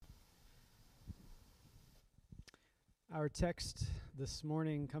Our text this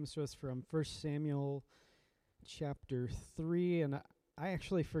morning comes to us from 1 Samuel chapter 3, and I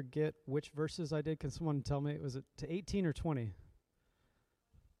actually forget which verses I did. Can someone tell me? Was it to 18 or 20?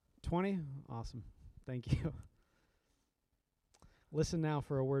 20? Awesome. Thank you. Listen now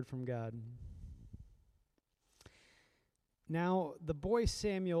for a word from God. Now, the boy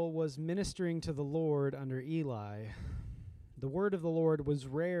Samuel was ministering to the Lord under Eli. The word of the Lord was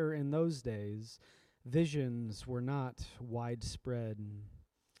rare in those days. Visions were not widespread.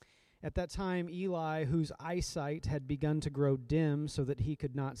 At that time, Eli, whose eyesight had begun to grow dim so that he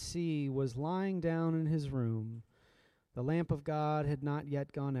could not see, was lying down in his room. The lamp of God had not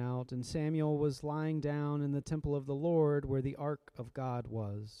yet gone out, and Samuel was lying down in the temple of the Lord where the ark of God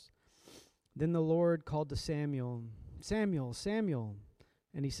was. Then the Lord called to Samuel, "Samuel, Samuel."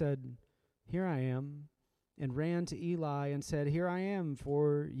 And he said, "Here I am," and ran to Eli and said, "Here I am,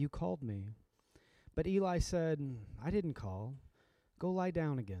 for you called me." But Eli said, "I didn't call. Go lie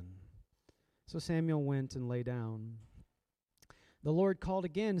down again." So Samuel went and lay down. The Lord called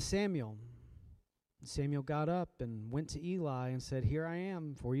again, "Samuel." Samuel got up and went to Eli and said, "Here I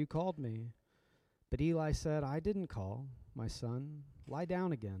am, for you called me." But Eli said, "I didn't call, my son. Lie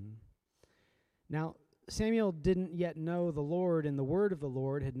down again." Now Samuel didn't yet know the Lord, and the word of the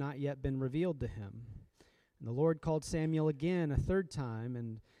Lord had not yet been revealed to him. And the Lord called Samuel again a third time,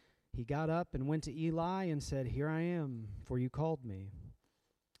 and he got up and went to Eli and said, "Here I am, for you called me."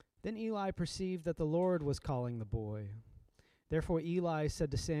 Then Eli perceived that the Lord was calling the boy. Therefore Eli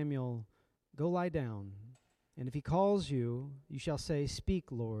said to Samuel, "Go lie down, and if he calls you, you shall say,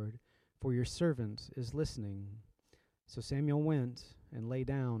 'Speak, Lord, for your servant is listening.'" So Samuel went and lay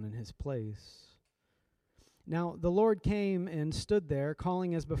down in his place. Now the Lord came and stood there,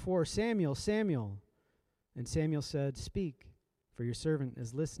 calling as before, "Samuel, Samuel." And Samuel said, "Speak, for your servant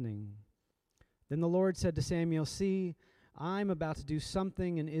is listening." Then the Lord said to Samuel, "See, I'm about to do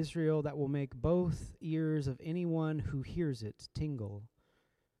something in Israel that will make both ears of anyone who hears it tingle.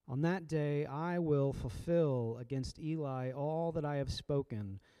 On that day I will fulfill against Eli all that I have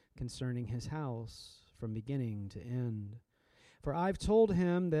spoken concerning his house from beginning to end. For I've told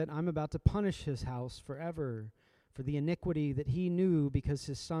him that I'm about to punish his house forever for the iniquity that he knew because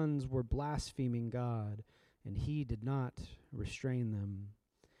his sons were blaspheming God, and he did not restrain them.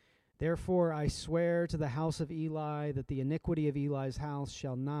 Therefore I swear to the house of Eli that the iniquity of Eli's house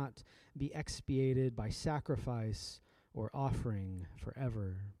shall not be expiated by sacrifice or offering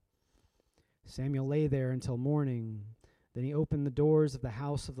forever." Samuel lay there until morning. Then he opened the doors of the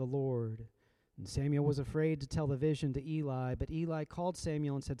house of the Lord. And Samuel was afraid to tell the vision to Eli, but Eli called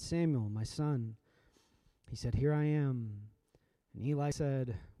Samuel and said, "Samuel, my son." He said, "Here I am." And Eli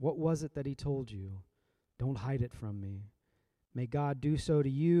said, "What was it that he told you? Don't hide it from me. May God do so to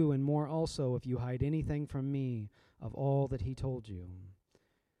you and more also if you hide anything from me of all that he told you."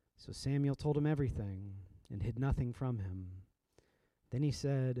 So Samuel told him everything and hid nothing from him. Then he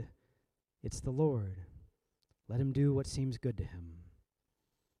said, "It's the Lord. Let him do what seems good to him."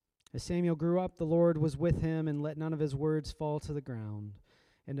 As Samuel grew up, the Lord was with him and let none of his words fall to the ground.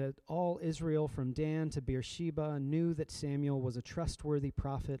 And all Israel from Dan to Beersheba knew that Samuel was a trustworthy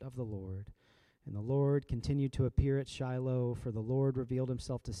prophet of the Lord. And the Lord continued to appear at Shiloh, for the Lord revealed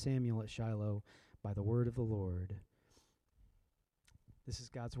himself to Samuel at Shiloh by the word of the Lord. This is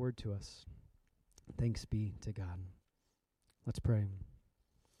God's word to us. Thanks be to God. Let's pray.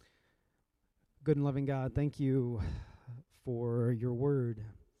 Good and loving God, thank you for your word.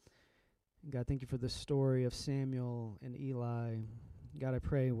 God, thank you for the story of Samuel and Eli. God, I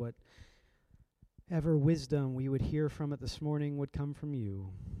pray whatever wisdom we would hear from it this morning would come from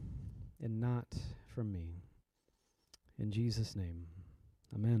you and not from me. In Jesus' name,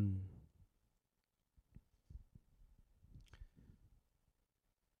 amen.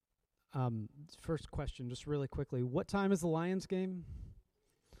 First question, just really quickly. What time is the Lions game?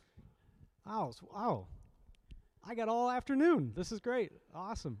 Oh, I got all afternoon. This is great.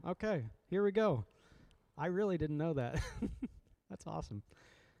 Awesome. Okay, here we go. I really didn't know that. That's awesome.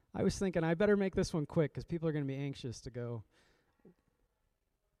 I was thinking I better make this one quick because people are going to be anxious to go.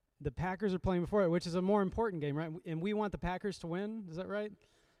 The Packers are playing before it, which is a more important game, right? And we want the Packers to win. Is that right?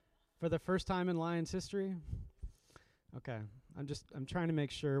 For the first time in Lions history? Okay. I'm trying to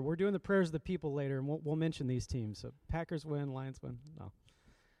make sure. We're doing the prayers of the people later, and we'll mention these teams. So Packers win, Lions win. No.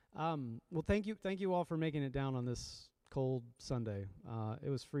 Well, thank you all for making it down on this cold Sunday. It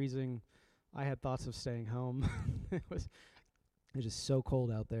was freezing. I had thoughts of staying home. It was just so cold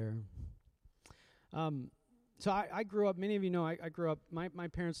out there. So I grew up, many of you know, I grew up, my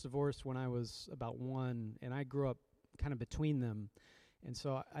parents divorced when I was about 1, and I grew up kind of between them. And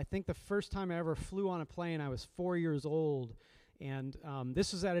so I think the first time I ever flew on a plane, I was 4 years old. And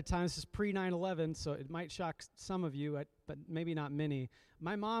this was at a time, this is pre-9/11, so it might shock some of you, but maybe not many.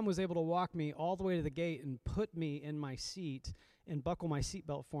 My mom was able to walk me all the way to the gate and put me in my seat and buckle my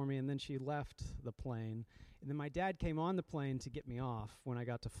seatbelt for me, and then she left the plane. And then my dad came on the plane to get me off when I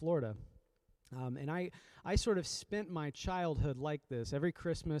got to Florida. And I sort of spent my childhood like this. Every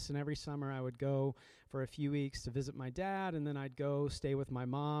Christmas and every summer I would go for a few weeks to visit my dad, and then I'd go stay with my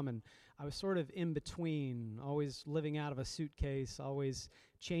mom, and I was sort of in between, always living out of a suitcase, always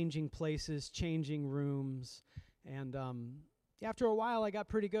changing places, changing rooms. And after a while, I got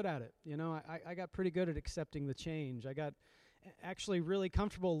pretty good at it. I got pretty good at accepting the change. I got actually really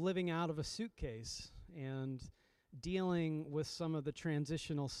comfortable living out of a suitcase and dealing with some of the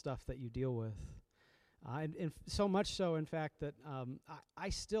transitional stuff that you deal with. And so much so, in fact, that I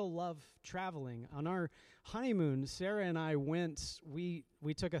still love traveling. On our honeymoon, Sarah and I we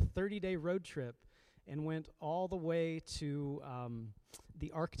took a 30-day road trip and went all the way to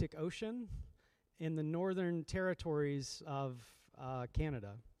the Arctic Ocean in the northern territories of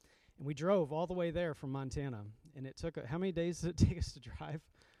Canada. And we drove all the way there from Montana. And it took, how many days did it take us to drive?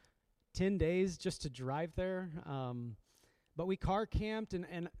 10 days just to drive there. But we car camped,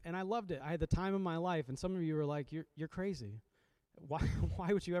 and I loved it. I had the time of my life. And some of you were like, you're crazy.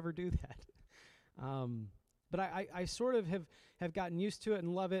 Why would you ever do that? But I sort of have gotten used to it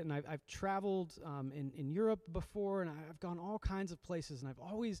and love it. And I've traveled in Europe before, and I've gone all kinds of places. And I've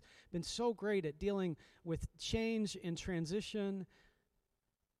always been so great at dealing with change and transition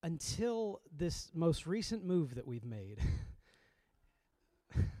until this most recent move that we've made.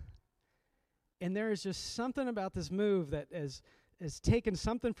 And there is just something about this move that has taken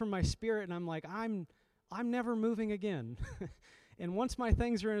something from my spirit, and I'm like, I'm never moving again. And once my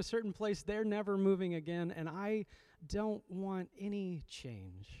things are in a certain place, they're never moving again, and I don't want any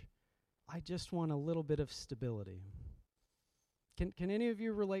change. I just want a little bit of stability. Can any of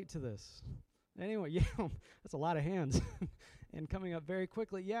you relate to this? Anyway, yeah, that's a lot of hands. And coming up very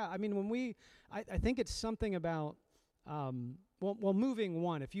quickly. Yeah, I mean, I think it's something about, well, moving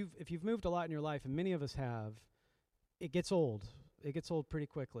one. If you've moved a lot in your life, and many of us have, it gets old. It gets old pretty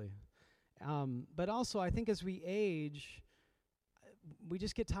quickly. But also, I think as we age, we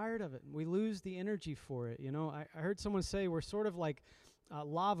just get tired of it. We lose the energy for it. I heard someone say we're sort of like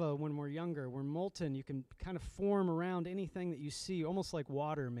lava when we're younger. We're molten. You can kind of form around anything that you see, almost like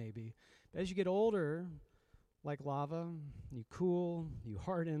water maybe. But as you get older, like lava, you cool, you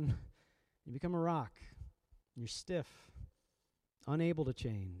harden, you become a rock. You're stiff, unable to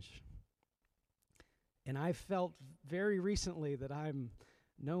change. And I felt very recently that I'm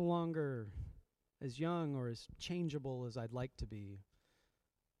no longer as young or as changeable as I'd like to be.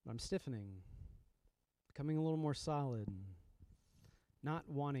 I'm stiffening, becoming a little more solid, not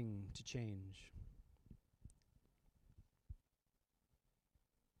wanting to change.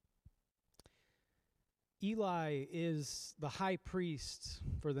 Eli is the high priest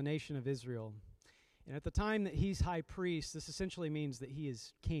for the nation of Israel. And at the time that he's high priest, this essentially means that he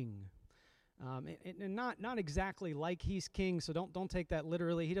is king. And not exactly like he's king, so don't take that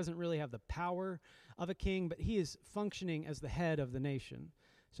literally. He doesn't really have the power of a king, but he is functioning as the head of the nation.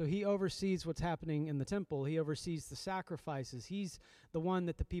 So he oversees what's happening in the temple. He oversees the sacrifices. He's the one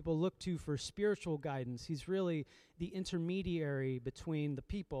that the people look to for spiritual guidance. He's really the intermediary between the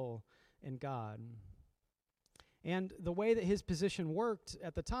people and God. And the way that his position worked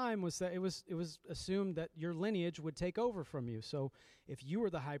at the time was that it was assumed that your lineage would take over from you. So if you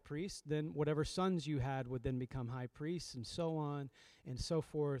were the high priest, then whatever sons you had would then become high priests, and so on and so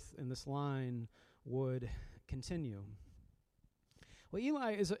forth, and this line would continue. Well,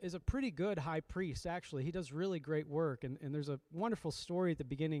 Eli is a pretty good high priest, actually. He does really great work, and there's a wonderful story at the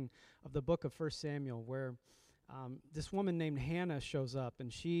beginning of the book of 1 Samuel where this woman named Hannah shows up,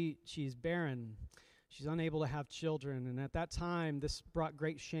 and she's barren. She's unable to have children, and at that time, this brought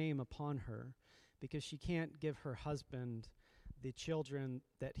great shame upon her because she can't give her husband the children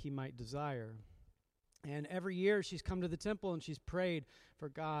that he might desire. And every year, she's come to the temple and she's prayed for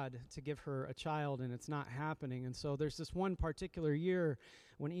God to give her a child, and it's not happening. And so there's this one particular year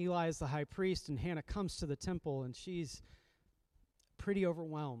when Eli is the high priest and Hannah comes to the temple, and she's pretty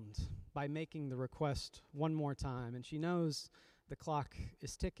overwhelmed by making the request one more time, and she knows the clock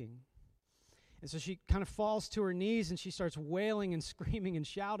is ticking. And so she kind of falls to her knees and she starts wailing and screaming and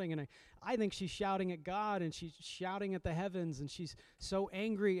shouting. And I think she's shouting at God, and she's shouting at the heavens, and she's so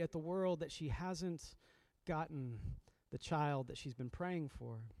angry at the world that she hasn't gotten the child that she's been praying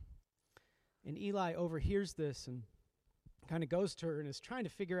for. And Eli overhears this and kind of goes to her and is trying to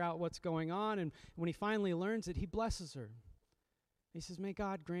figure out what's going on. And when he finally learns it, he blesses her. He says, may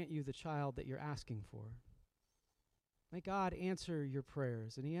God grant you the child that you're asking for. May God answer your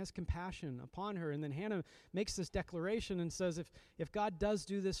prayers. And he has compassion upon her. And then Hannah makes this declaration and says, if God does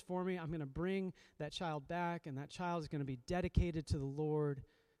do this for me, I'm going to bring that child back, and that child is going to be dedicated to the Lord,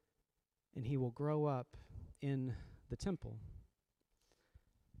 and he will grow up in the temple.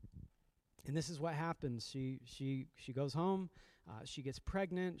 And this is what happens. She goes home. She gets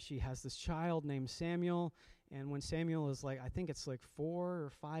pregnant. She has this child named Samuel. And when Samuel is I think it's 4 or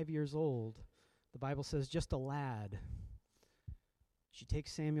 5 years old, the Bible says just a lad, she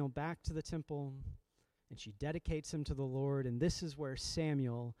takes Samuel back to the temple and she dedicates him to the Lord. And this is where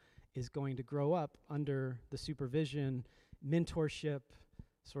Samuel is going to grow up under the supervision, mentorship,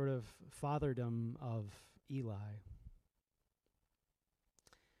 sort of fatherdom of Eli.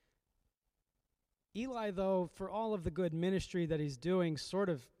 Eli, though, for all of the good ministry that he's doing, sort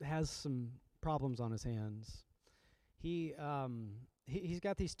of has some problems on his hands. He's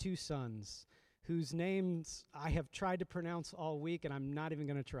got these 2 sons whose names I have tried to pronounce all week, and I'm not even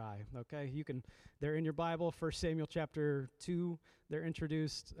going to try, okay? They're in your Bible, 1 Samuel chapter 2, they're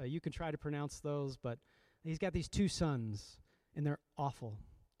introduced. You can try to pronounce those, but he's got these 2 sons, and they're awful.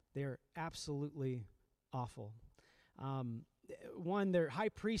 They're absolutely awful. One, they're high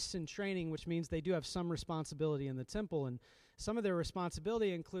priests in training, which means they do have some responsibility in the temple, and some of their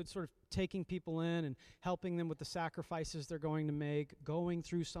responsibility includes sort of taking people in and helping them with the sacrifices they're going to make, going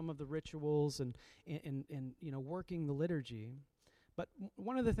through some of the rituals and working the liturgy. But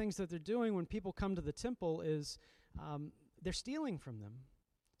one of the things that they're doing when people come to the temple is they're stealing from them.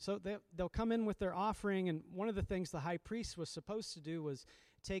 So they'll come in with their offering, and one of the things the high priest was supposed to do was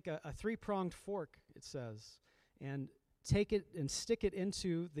take a 3-pronged fork, it says, and take it and stick it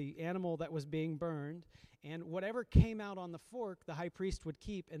into the animal that was being burned, and whatever came out on the fork, the high priest would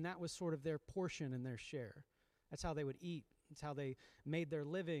keep, and that was sort of their portion and their share. That's how they would eat. It's how they made their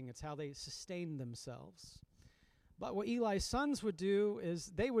living. It's how they sustained themselves. But what Eli's sons would do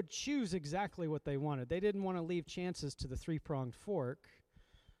is they would choose exactly what they wanted. They didn't want to leave chances to the 3-pronged fork.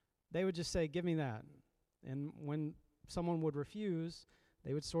 They would just say, give me that. And when someone would refuse,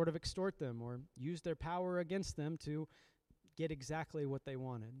 they would sort of extort them or use their power against them to get exactly what they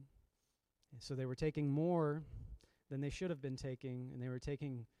wanted. And so they were taking more than they should have been taking, and they were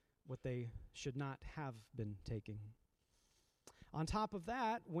taking what they should not have been taking. On top of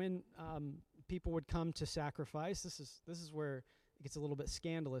that, when people would come to sacrifice, this is where it gets a little bit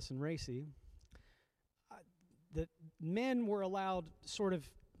scandalous and racy. The men were allowed sort of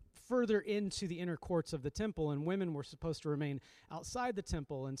further into the inner courts of the temple, and women were supposed to remain outside the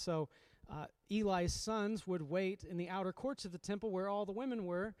temple. And so Eli's sons would wait in the outer courts of the temple where all the women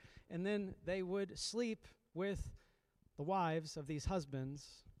were, and then they would sleep with the wives of these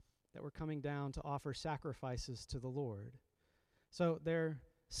husbands that were coming down to offer sacrifices to the Lord. So they're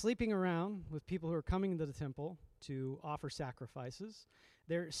sleeping around with people who are coming to the temple to offer sacrifices.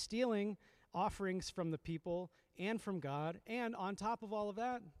 They're stealing offerings from the people and from God, and on top of all of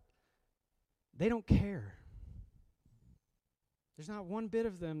that, they don't care. There's not one bit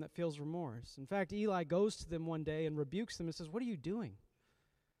of them that feels remorse. In fact, Eli goes to them one day and rebukes them and says, what are you doing?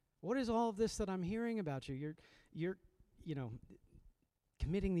 What is all of this that I'm hearing about you? You're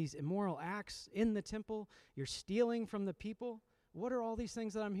committing these immoral acts in the temple. You're stealing from the people. What are all these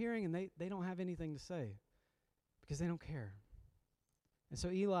things that I'm hearing? And they don't have anything to say because they don't care. And so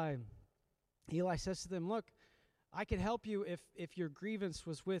Eli says to them, look, I could help you if your grievance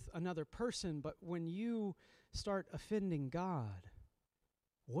was with another person, but when you start offending God,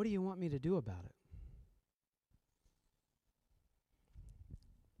 what do you want me to do about it?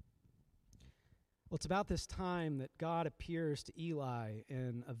 Well, it's about this time that God appears to Eli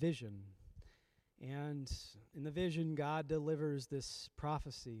in a vision. And in the vision, God delivers this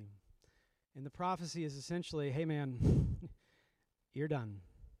prophecy. And the prophecy is essentially, hey man, you're done.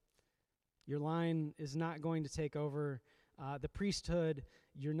 Your line is not going to take over the priesthood.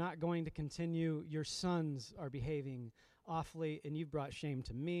 You're not going to continue. Your sons are behaving awfully, and you've brought shame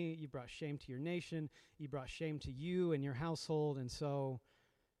to me. You brought shame to your nation. You brought shame to you and your household, and so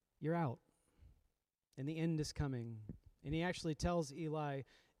you're out. And the end is coming. And he actually tells Eli,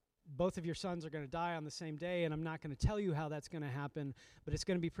 both of your sons are going to die on the same day, and I'm not going to tell you how that's going to happen, but it's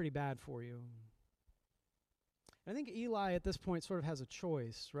going to be pretty bad for you. I think Eli at this point sort of has a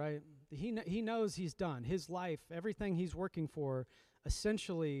choice, right? He knows he's done. His life, everything he's working for,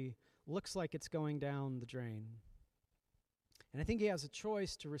 essentially looks like it's going down the drain. And I think he has a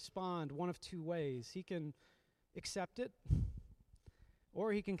choice to respond one of 2 ways. He can accept it,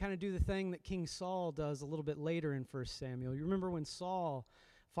 or he can kind of do the thing that King Saul does a little bit later in 1 Samuel. You remember when Saul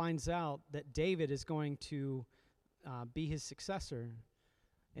finds out that David is going to be his successor.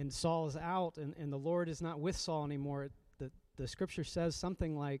 And Saul is out, and the Lord is not with Saul anymore. The scripture says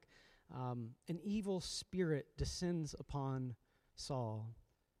something like, an evil spirit descends upon Saul.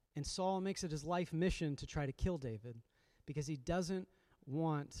 And Saul makes it his life mission to try to kill David because he doesn't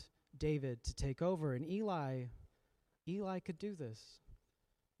want David to take over. And Eli could do this.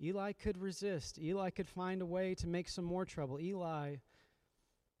 Eli could resist. Eli could find a way to make some more trouble. Eli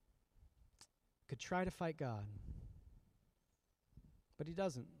could try to fight God. But he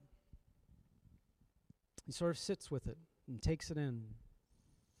doesn't. He sort of sits with it and takes it in.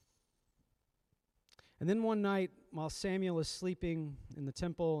 And then one night, while Samuel is sleeping in the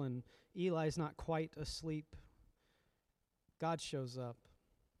temple and Eli's not quite asleep, God shows up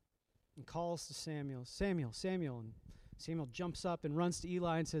and calls to Samuel, Samuel, Samuel. And Samuel jumps up and runs to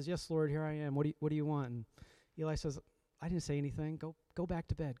Eli and says, yes, Lord, here I am. What do you want? And Eli says, I didn't say anything. Go back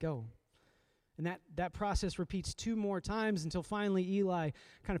to bed. Go. And that process repeats 2 more times until finally Eli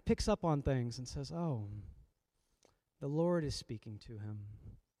kind of picks up on things and says, oh, the Lord is speaking to him.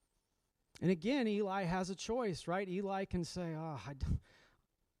 And again, Eli has a choice, right? Eli can say, oh,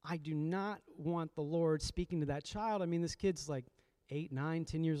 I do not want the Lord speaking to that child. I mean, this kid's like 8, 9,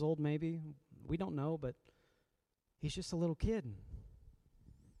 10 years old maybe. We don't know, but he's just a little kid.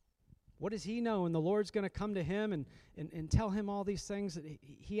 What does he know? And the Lord's going to come to him and tell him all these things.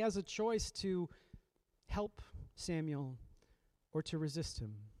 He has a choice to help Samuel or to resist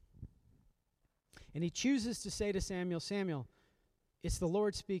him. And he chooses to say to Samuel, Samuel, it's the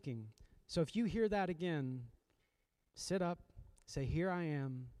Lord speaking. So if you hear that again, sit up, say, here I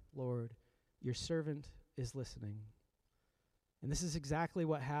am, Lord, your servant is listening. And this is exactly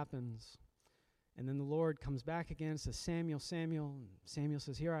what happens. And then the Lord comes back again and says, Samuel, Samuel. And Samuel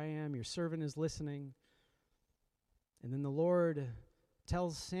says, here I am, your servant is listening. And then the Lord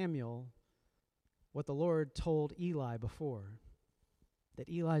tells Samuel what the Lord told Eli before, that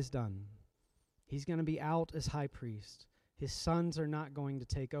Eli's done. He's going to be out as high priest. His sons are not going to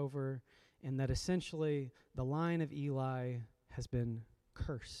take over, and that essentially the line of Eli has been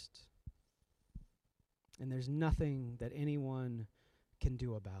cursed. And there's nothing that anyone can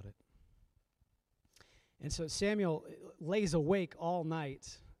do about it. And so Samuel lays awake all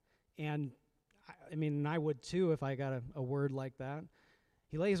night, and I would too if I got a word like that.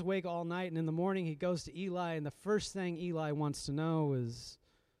 He lays awake all night, and in the morning he goes to Eli, and the first thing Eli wants to know is,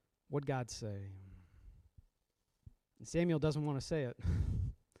 what'd God say? And Samuel doesn't want to say it.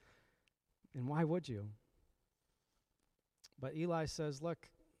 And why would you? But Eli says, look,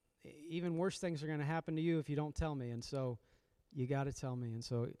 even worse things are going to happen to you if you don't tell me, and so you got to tell me. And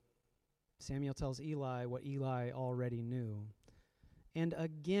so Samuel tells Eli what Eli already knew. And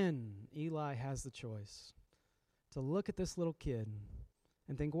again, Eli has the choice to look at this little kid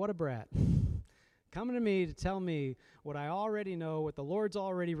and think, what a brat. Coming to me to tell me what I already know, what the Lord's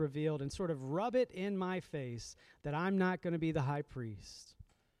already revealed, and sort of rub it in my face that I'm not going to be the high priest,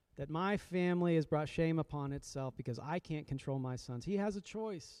 that my family has brought shame upon itself because I can't control my sons. He has a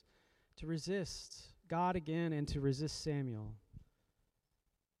choice to resist God again and to resist Samuel.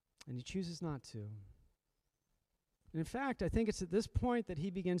 And he chooses not to. And in fact, I think it's at this point that he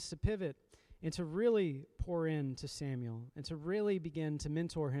begins to pivot and to really pour into Samuel and to really begin to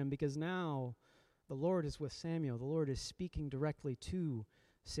mentor him, because now the Lord is with Samuel. The Lord is speaking directly to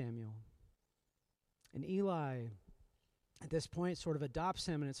Samuel. And Eli, at this point, sort of adopts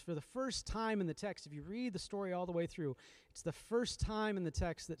him, and it's for the first time in the text. If you read the story all the way through, it's the first time in the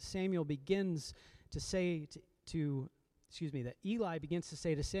text that Samuel begins to say that Eli begins to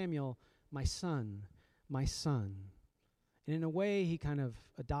say to Samuel, my son, my son. And in a way, he kind of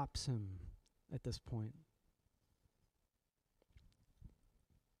adopts him at this point.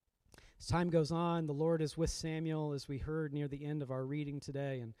 As time goes on, the Lord is with Samuel, as we heard near the end of our reading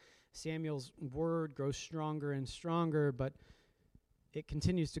today, and Samuel's word grows stronger and stronger, but it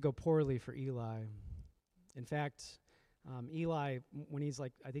continues to go poorly for Eli. In fact, Eli, when he's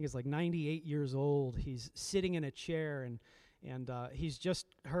like, I think it's like 98 years old, he's sitting in a chair, and he's just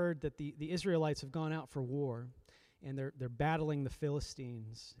heard that the Israelites have gone out for war, and they're battling the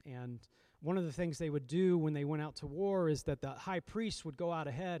Philistines. And one of the things they would do when they went out to war is that the high priest would go out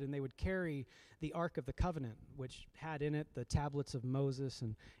ahead and they would carry the Ark of the Covenant, which had in it the tablets of Moses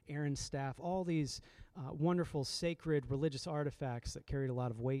and Aaron's staff, all these wonderful sacred religious artifacts that carried a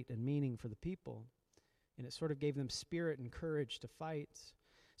lot of weight and meaning for the people. And it sort of gave them spirit and courage to fight.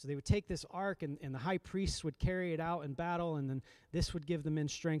 So they would take this ark, and the high priests would carry it out in battle, and then this would give the men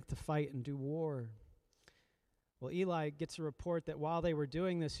strength to fight and do war. Well, Eli gets a report that while they were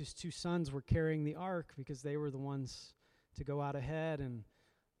doing this, his 2 sons were carrying the ark because they were the ones to go out ahead, and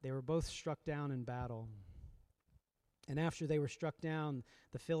they were both struck down in battle. And after they were struck down,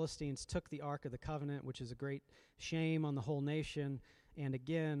 the Philistines took the Ark of the Covenant, which is a great shame on the whole nation, and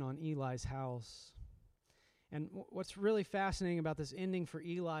again on Eli's house. And what's really fascinating about this ending for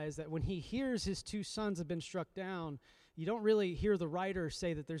Eli is that when he hears his two sons have been struck down, you don't really hear the writer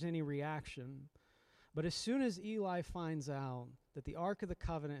say that there's any reaction. But as soon as Eli finds out that the Ark of the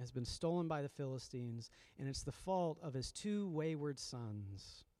Covenant has been stolen by the Philistines, and it's the fault of his two wayward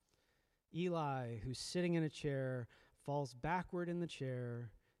sons, Eli, who's sitting in a chair, falls backward in the chair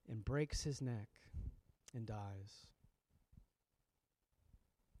and breaks his neck and dies.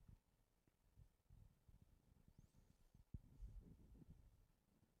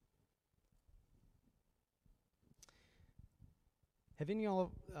 Have any of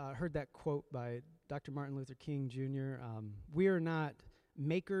y'all heard that quote by Dr. Martin Luther King Jr.? We are not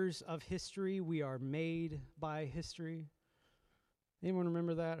makers of history, we are made by history. Anyone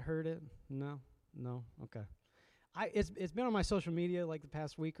remember that? Heard it? No? Okay. It's been on my social media like the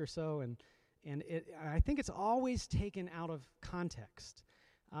past week or so, and I think it's always taken out of context.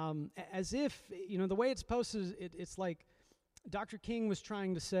 As if, the way it's posted, it's like Dr. King was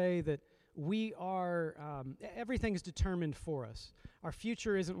trying to say that we are, everything is determined for us. Our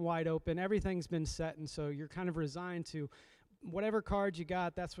future isn't wide open. Everything's been set, and so you're kind of resigned to whatever cards you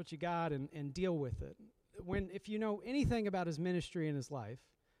got, that's what you got, and deal with it. When, if you know anything about his ministry and his life,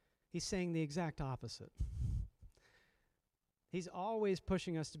 he's saying the exact opposite. He's always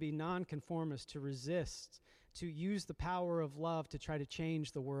pushing us to be nonconformists, to resist, to use the power of love to try to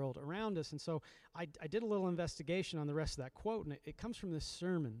change the world around us. And so I did a little investigation on the rest of that quote, and it comes from this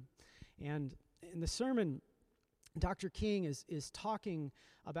sermon. And in the sermon, Dr. King is talking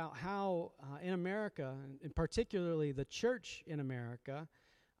about how in America, and particularly the church in America,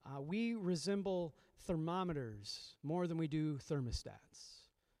 we resemble thermometers more than we do thermostats.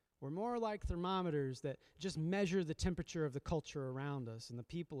 We're more like thermometers that just measure the temperature of the culture around us and the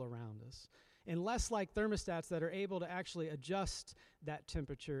people around us, and less like thermostats that are able to actually adjust that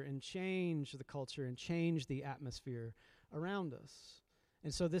temperature and change the culture and change the atmosphere around us.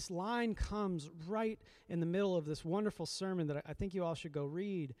 And so this line comes right in the middle of this wonderful sermon that I think you all should go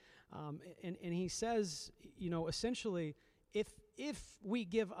read. And he says, essentially, if we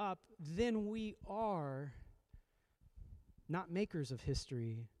give up, then we are not makers of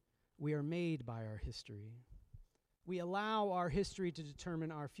history. We are made by our history. We allow our history to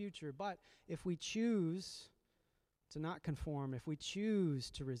determine our future. But if we choose to not conform, if we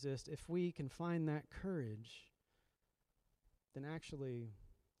choose to resist, if we can find that courage, then actually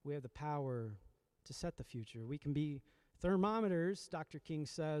we have the power to set the future. We can be thermometers, Dr. King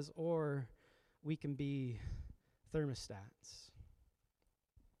says, or we can be thermostats.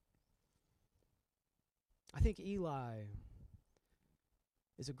 I think Eli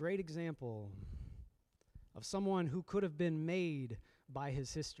is a great example of someone who could have been made by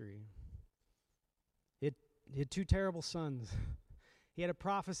his history. He had two terrible sons. He had a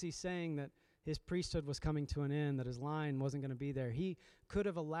prophecy saying that his priesthood was coming to an end, that his line wasn't going to be there. He could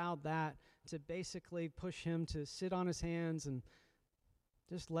have allowed that to basically push him to sit on his hands and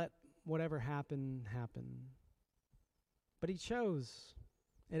just let whatever happen, happen. But he chose,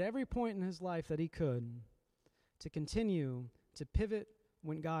 at every point in his life that he could, to continue to pivot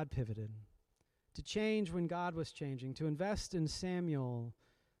when God pivoted, to change when God was changing, to invest in Samuel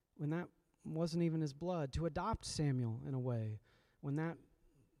when that wasn't even his blood, to adopt Samuel in a way when that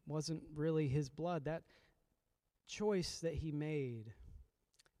wasn't really his blood. That choice that he made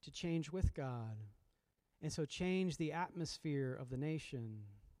to change with God, and so change the atmosphere of the nation,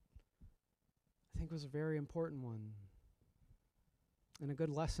 I think was a very important one and a good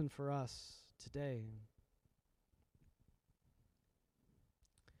lesson for us today.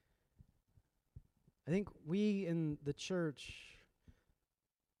 I think we in the church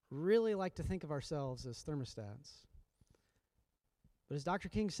really like to think of ourselves as thermostats. But as Dr.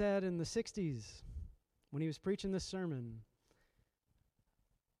 King said in the 60s, when he was preaching this sermon,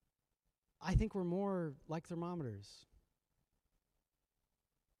 I think we're more like thermometers.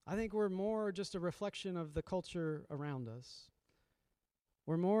 I think we're more just a reflection of the culture around us.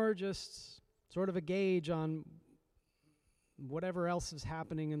 We're more just sort of a gauge on whatever else is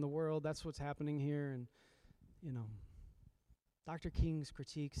happening in the world. That's what's happening here. And, Dr. King's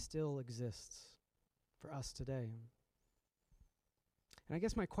critique still exists for us today. And I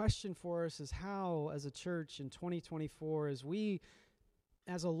guess my question for us is how, as a church in 2024, as we,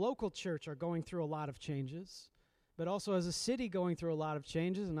 as a local church, are going through a lot of changes, but also as a city going through a lot of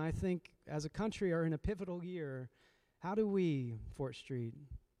changes, and I think as a country are in a pivotal year, how do we, Fort Street,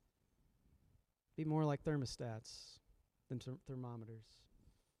 be more like thermostats than thermometers?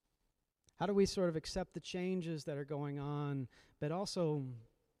 How do we sort of accept the changes that are going on, but also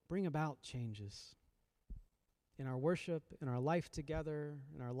bring about changes in our worship, in our life together,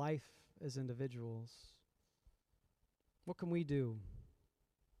 in our life as individuals? What can we do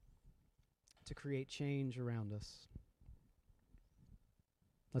to create change around us?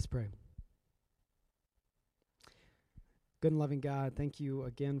 Let's pray. Good and loving God, thank you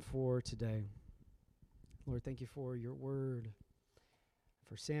again for today. Lord, thank you for your word,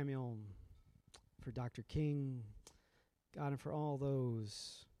 for Samuel, for Dr. King, God, and for all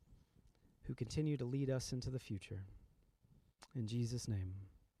those who continue to lead us into the future. In Jesus' name,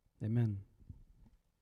 amen.